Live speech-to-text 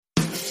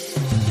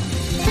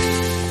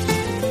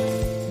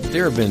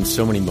There have been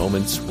so many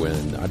moments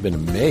when I've been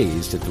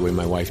amazed at the way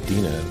my wife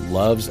Dina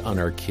loves on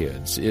our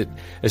kids.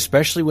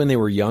 Especially when they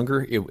were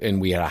younger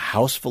and we had a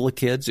house full of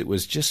kids, it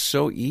was just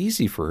so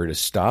easy for her to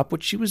stop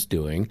what she was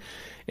doing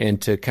and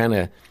to kind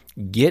of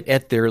get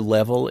at their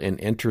level and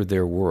enter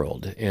their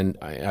world. And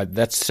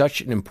that's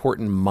such an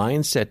important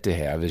mindset to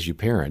have as you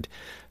parent.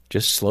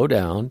 Just slow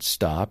down,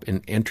 stop,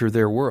 and enter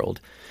their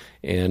world.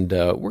 And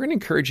we're going to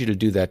encourage you to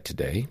do that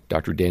today.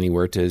 Dr. Danny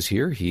Huerta is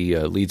here. He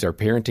leads our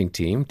parenting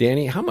team.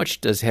 Danny, how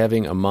much does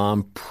having a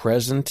mom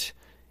present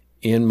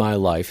in my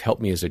life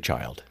help me as a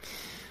child?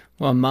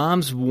 Well,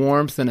 mom's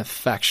warmth and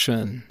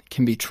affection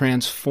can be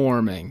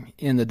transforming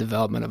in the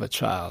development of a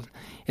child.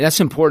 And that's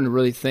important to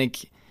really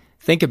think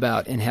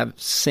about and have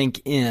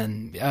sink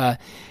in.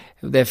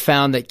 They've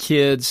found that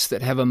kids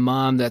that have a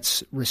mom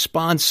that's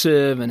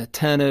responsive and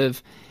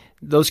attentive,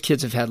 those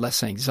kids have had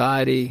less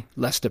anxiety,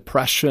 less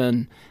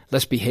depression,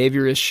 less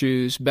behavior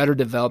issues, better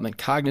development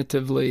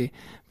cognitively,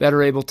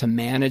 better able to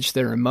manage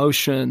their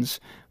emotions,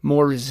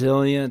 more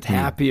resilient,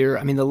 happier.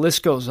 I mean, the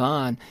list goes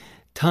on.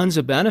 Tons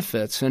of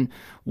benefits. And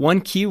one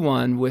key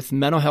one with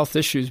mental health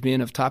issues being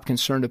of top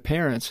concern to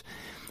parents,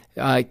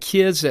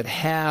 kids that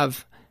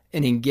have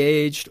an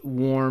engaged,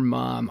 warm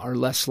mom are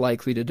less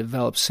likely to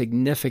develop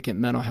significant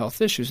mental health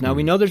issues. Now,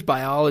 we know there's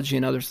biology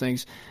and other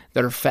things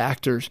that are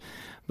factors,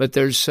 but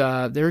there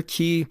are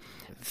key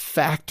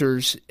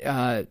factors,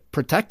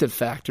 protective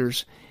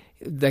factors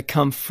that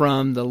come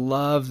from the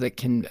love that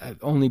can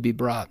only be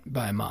brought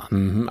by a mom.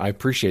 Mm-hmm. I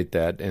appreciate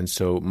that. And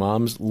so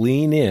moms,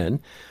 lean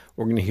in.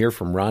 We're going to hear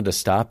from Rhonda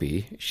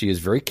Stoppe. She is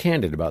very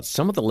candid about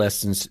some of the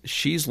lessons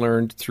she's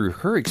learned through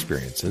her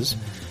experiences.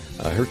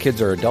 Her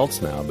kids are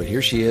adults now, but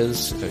here she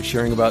is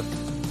sharing about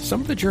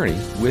some of the journey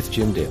with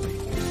Jim Daly.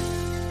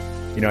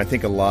 You know, I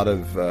think a lot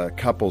of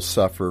couples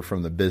suffer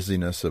from the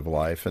busyness of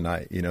life, and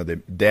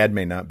the dad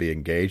may not be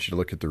engaged. You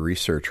look at the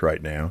research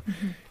right now,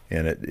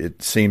 and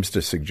it seems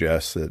to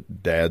suggest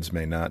that dads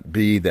may not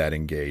be that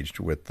engaged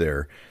with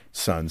their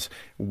sons.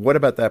 What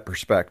about that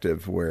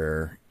perspective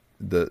where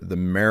the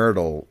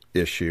marital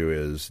issue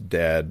is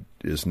dad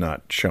is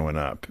not showing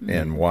up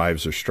and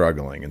wives are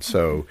struggling, and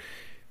so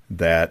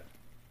that,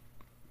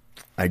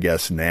 I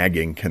guess,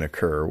 nagging can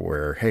occur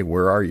where, hey,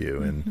 where are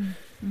you? And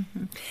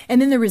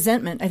and then the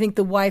resentment. I think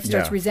the wife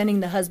starts resenting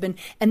the husband,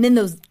 and then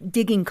those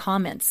digging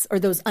comments or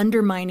those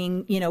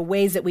undermining,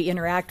 ways that we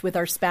interact with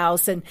our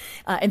spouse. And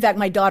in fact,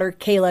 my daughter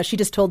Kayla, she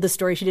just told this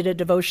story. She did a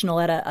devotional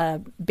at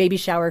a baby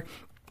shower,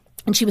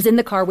 and she was in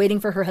the car waiting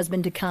for her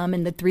husband to come,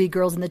 and the three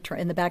girls in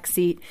the back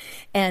seat.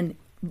 And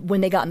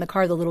when they got in the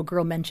car, the little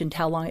girl mentioned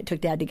how long it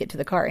took Dad to get to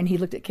the car, and he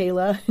looked at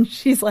Kayla, and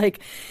she's like,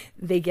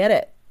 "They get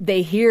it.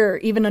 They hear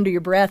even under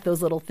your breath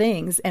those little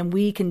things, and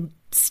we can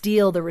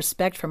steal the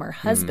respect from our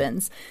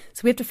husbands.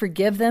 So we have to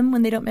forgive them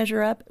when they don't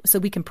measure up, so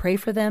we can pray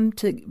for them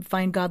to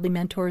find godly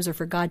mentors or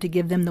for God to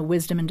give them the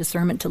wisdom and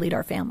discernment to lead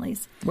our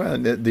families." Well,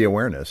 the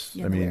awareness.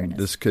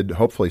 This could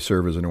hopefully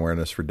serve as an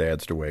awareness for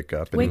dads to wake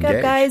up and engage. Wake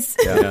up, guys.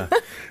 Yeah.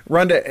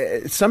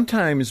 Rhonda,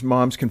 sometimes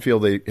moms can feel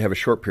they have a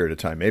short period of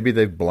time. Maybe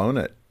they've blown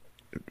it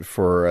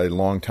for a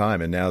long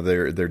time, and now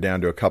they're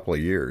down to a couple of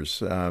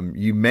years.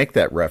 You make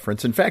that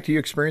reference. In fact, you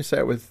experienced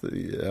that with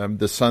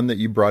the son that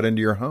you brought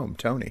into your home,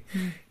 Tony.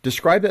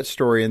 Describe that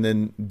story, and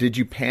then did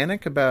you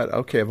panic about,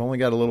 okay, I've only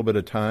got a little bit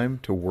of time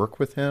to work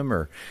with him,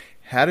 or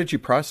how did you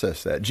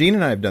process that? Jean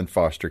and I have done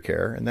foster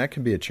care, and that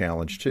can be a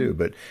challenge too.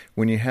 But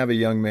when you have a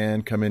young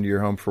man come into your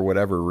home for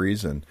whatever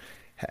reason,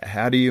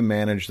 how do you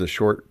manage the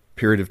short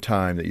period of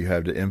time that you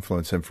have to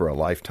influence him for a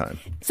lifetime?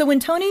 So when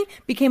Tony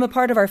became a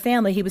part of our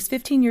family, he was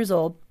 15 years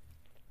old.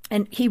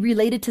 And he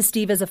related to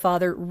Steve as a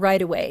father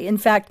right away. In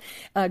fact,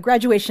 high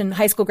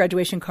school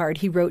graduation card,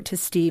 he wrote to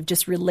Steve,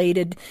 just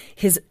related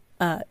his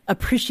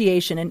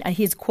appreciation. And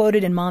he's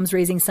quoted in Moms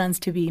Raising Sons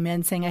to Be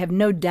Men saying, "I have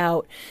no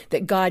doubt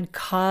that God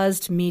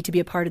caused me to be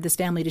a part of this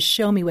family to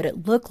show me what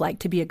it looked like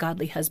to be a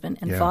godly husband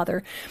and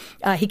father."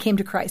 He came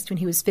to Christ when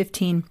he was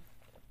 15.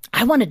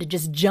 I wanted to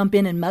just jump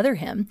in and mother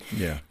him.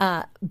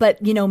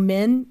 But,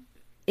 men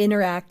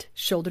interact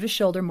shoulder to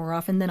shoulder more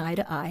often than eye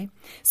to eye.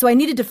 So I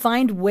needed to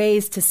find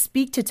ways to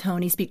speak to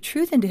Tony, speak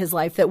truth into his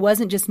life that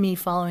wasn't just me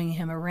following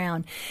him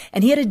around.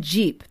 And he had a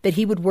Jeep that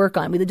he would work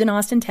on. We lived in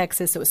Austin,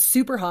 Texas, so it was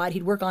super hot.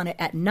 He'd work on it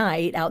at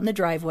night out in the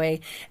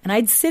driveway. And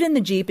I'd sit in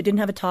the Jeep. It didn't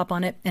have a top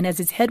on it. And as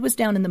his head was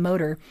down in the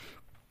motor,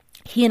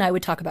 he and I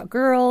would talk about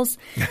girls.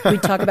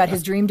 We'd talk about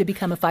his dream to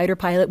become a fighter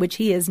pilot, which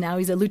he is now.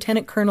 He's a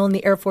lieutenant colonel in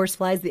the Air Force,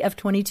 flies the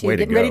F-22,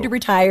 getting ready to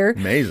retire.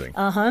 Amazing.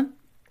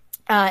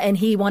 And and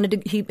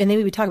then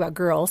we would talk about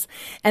girls.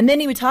 And then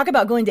he would talk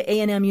about going to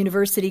A&M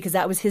University because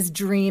that was his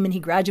dream, and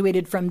he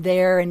graduated from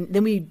there. And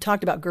then we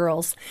talked about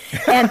girls.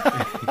 And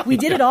we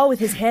did it all with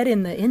his head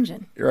in the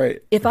engine.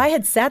 Right. If I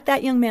had sat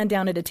that young man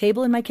down at a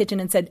table in my kitchen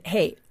and said,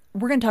 "Hey,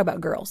 we're going to talk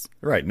about girls."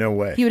 Right, no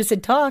way. He would have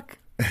said, "Talk.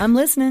 I'm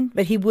listening."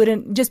 But he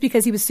wouldn't, just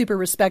because he was super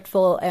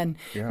respectful and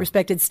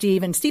respected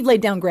Steve. And Steve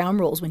laid down ground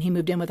rules when he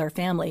moved in with our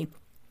family.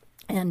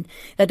 And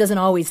that doesn't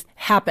always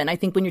happen. I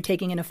think when you're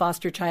taking in a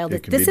foster child,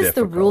 this is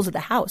the rules of the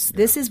house. Yeah.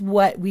 This is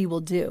what we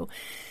will do.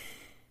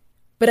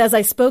 But as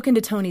I spoke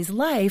into Tony's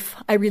life,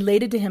 I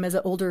related to him as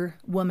an older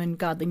woman,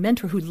 godly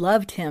mentor who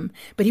loved him.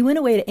 But he went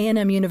away to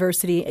A&M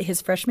University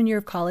his freshman year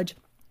of college.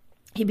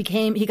 He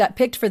got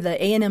picked for the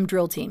A&M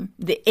drill team,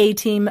 the A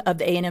team of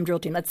the A&M drill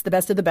team. That's the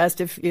best of the best,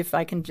 if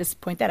I can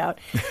just point that out.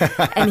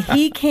 And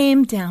he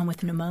came down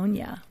with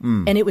pneumonia,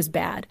 and it was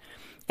bad.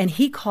 And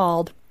he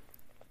called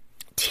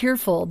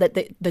tearful that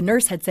the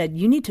nurse had said,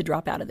 you need to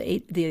drop out of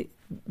the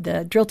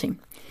drill team.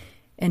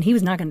 And he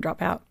was not going to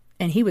drop out.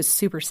 And he was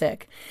super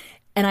sick.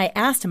 And I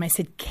asked him, I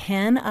said,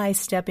 can I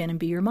step in and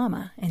be your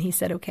mama? And he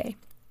said, okay.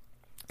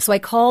 So I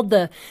called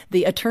the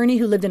attorney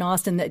who lived in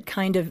Austin that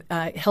kind of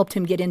helped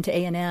him get into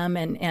A&M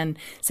and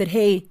said,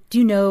 hey, do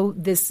you know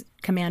this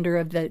commander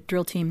of the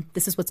drill team?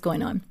 This is what's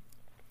going on.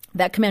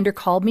 That commander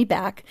called me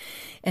back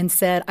and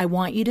said, I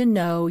want you to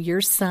know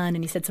your son.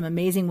 And he said some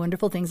amazing,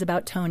 wonderful things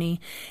about Tony.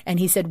 And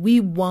he said,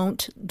 we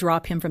won't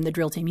drop him from the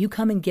drill team. You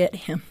come and get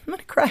him. I'm going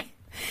to cry.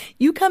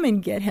 You come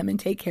and get him and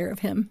take care of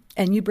him,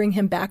 and you bring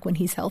him back when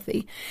he's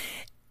healthy.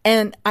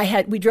 And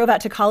we drove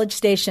out to College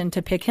Station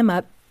to pick him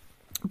up,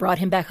 brought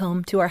him back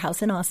home to our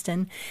house in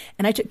Austin,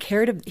 and I took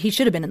care of. He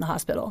should have been in the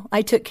hospital.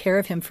 I took care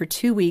of him for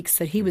 2 weeks,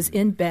 that he was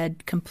in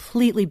bed,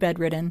 completely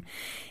bedridden,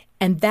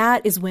 and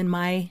that is when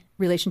my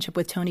relationship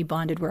with Tony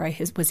bonded, where I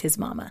was his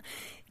mama.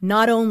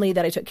 Not only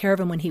that I took care of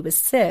him when he was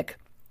sick,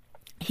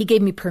 he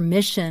gave me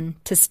permission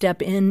to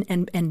step in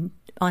and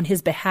on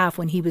his behalf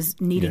when he was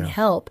needing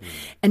help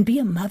and be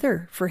a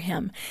mother for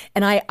him.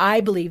 And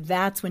I believe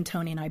that's when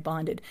Tony and I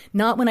bonded.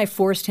 Not when I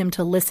forced him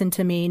to listen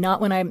to me,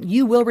 not when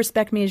you will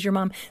respect me as your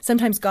mom.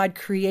 Sometimes God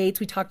creates,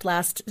 we talked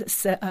last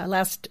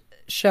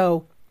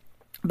show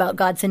about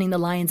God sending the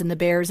lions and the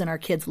bears in our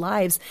kids'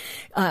 lives.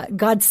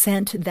 God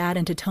sent that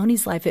into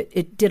Tony's life.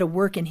 It did a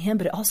work in him,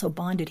 but it also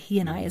bonded he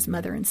and I as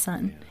mother and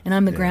son. And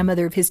I'm the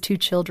grandmother of his 2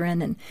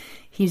 children, and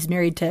he's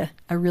married to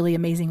a really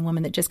amazing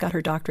woman that just got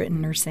her doctorate in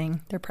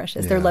nursing. They're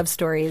precious. Their love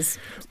story is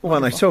wonderful. Well,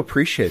 and I so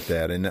appreciate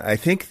that. And I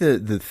think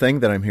the thing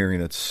that I'm hearing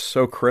that's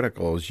so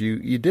critical is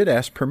you did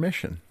ask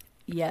permission.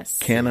 Yes.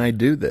 Can I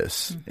do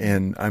this? Mm-hmm.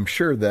 And I'm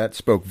sure that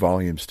spoke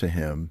volumes to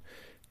him,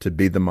 to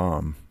be the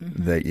mom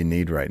that you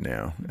need right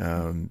now.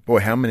 Boy,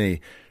 how many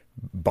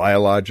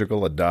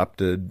biological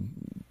adopted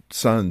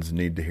sons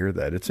need to hear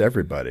that? It's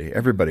everybody.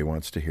 Everybody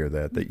wants to hear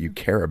that you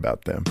care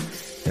about them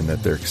and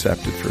that they're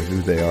accepted for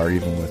who they are,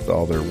 even with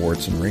all their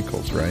warts and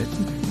wrinkles, right?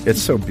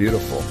 It's so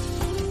beautiful.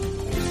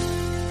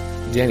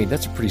 Danny,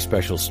 that's a pretty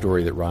special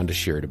story that Rhonda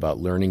shared about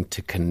learning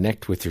to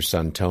connect with your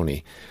son,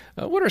 Tony.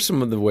 What are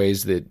some of the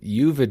ways that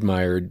you've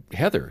admired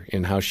Heather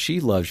in how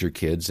she loves your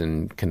kids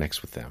and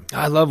connects with them?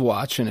 I love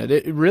watching it.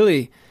 It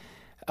really,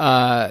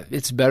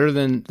 it's better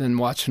than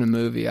watching a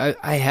movie.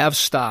 I have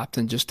stopped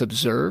and just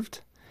observed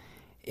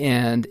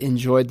and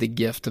enjoyed the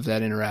gift of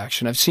that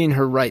interaction. I've seen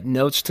her write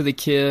notes to the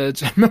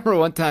kids. I remember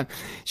one time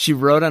she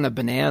wrote on a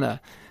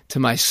banana to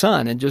my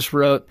son and just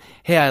wrote,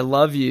 "Hey, I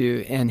love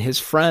you." And his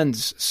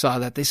friends saw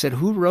that. They said,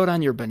 "Who wrote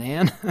on your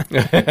banana?"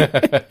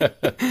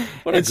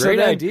 What a great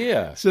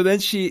idea. So then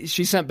she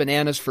sent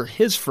bananas for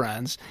his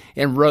friends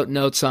and wrote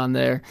notes on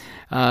there.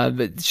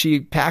 But she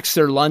packs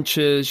their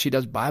lunches. She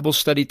does Bible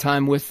study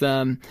time with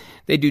them.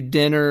 They do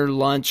dinner,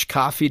 lunch,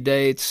 coffee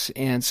dates,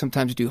 and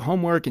sometimes do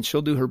homework, and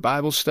she'll do her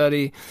Bible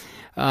study.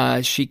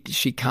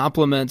 She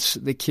compliments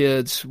the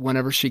kids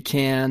whenever she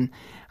can.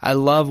 I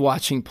love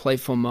watching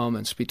playful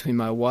moments between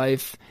my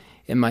wife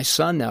and my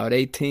son now at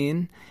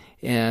 18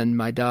 and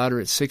my daughter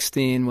at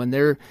 16. When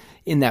they're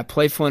in that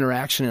playful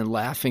interaction and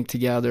laughing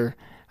together,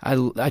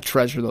 I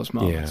treasure those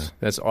moments. Yeah,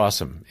 that's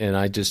awesome. And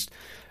I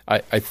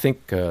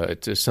think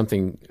to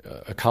something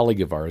a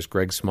colleague of ours,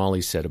 Greg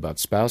Smalley, said about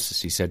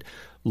spouses. He said,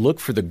 look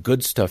for the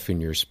good stuff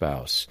in your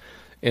spouse.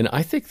 And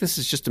I think this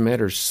is just a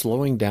matter of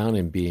slowing down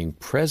and being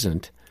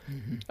present,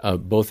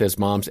 both as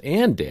moms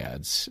and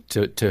dads,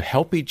 to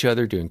help each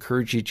other, to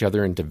encourage each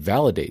other, and to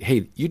validate,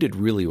 hey, you did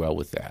really well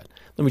with that.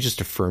 Let me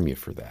just affirm you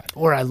for that.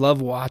 Or I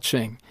love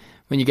watching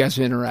when you guys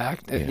are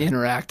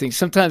interacting.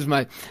 Sometimes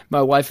my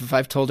wife, if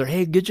I've told her,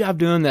 hey, good job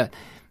doing that,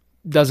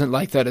 doesn't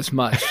like that as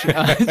much.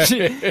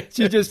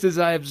 She just, as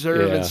I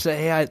observe and say,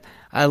 hey,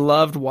 I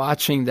loved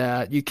watching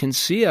that. You can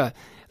see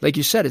like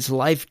you said, it's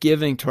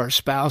life-giving to our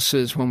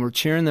spouses when we're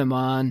cheering them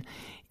on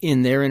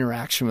in their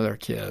interaction with our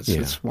kids. Yeah.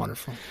 It's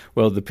wonderful.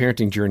 Well, the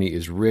parenting journey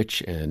is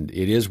rich and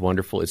it is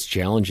wonderful. It's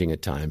challenging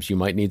at times. You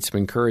might need some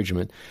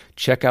encouragement.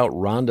 Check out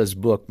Rhonda's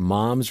book,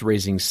 Moms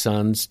Raising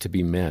Sons to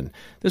Be Men.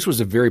 This was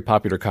a very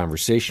popular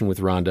conversation with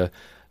Rhonda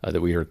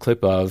that we heard a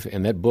clip of,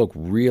 and that book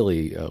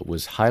really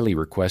was highly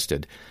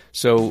requested.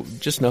 So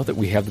just know that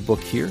we have the book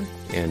here,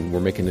 and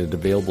we're making it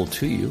available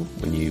to you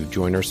when you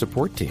join our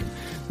support team.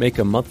 Make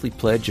a monthly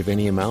pledge of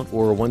any amount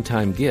or a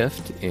one-time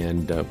gift,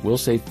 and we'll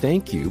say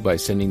thank you by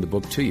sending the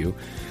book to you.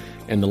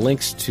 And the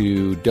links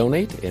to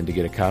donate and to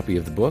get a copy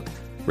of the book,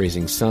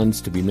 Raising Sons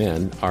to Be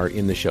Men, are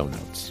in the show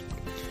notes.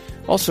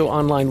 Also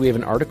online, we have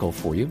an article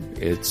for you.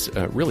 It's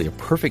really a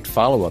perfect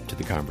follow-up to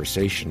the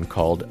conversation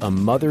called A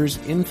Mother's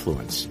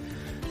Influence.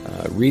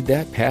 Read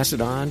that, pass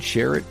it on,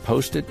 share it,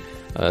 post it.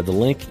 The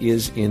link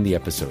is in the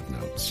episode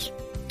notes.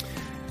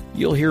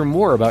 You'll hear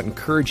more about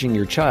encouraging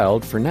your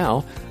child. For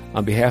now,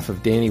 on behalf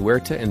of Danny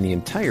Huerta and the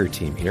entire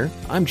team here,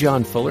 I'm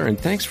John Fuller, and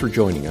thanks for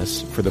joining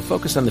us for the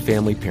Focus on the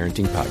Family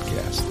Parenting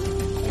Podcast.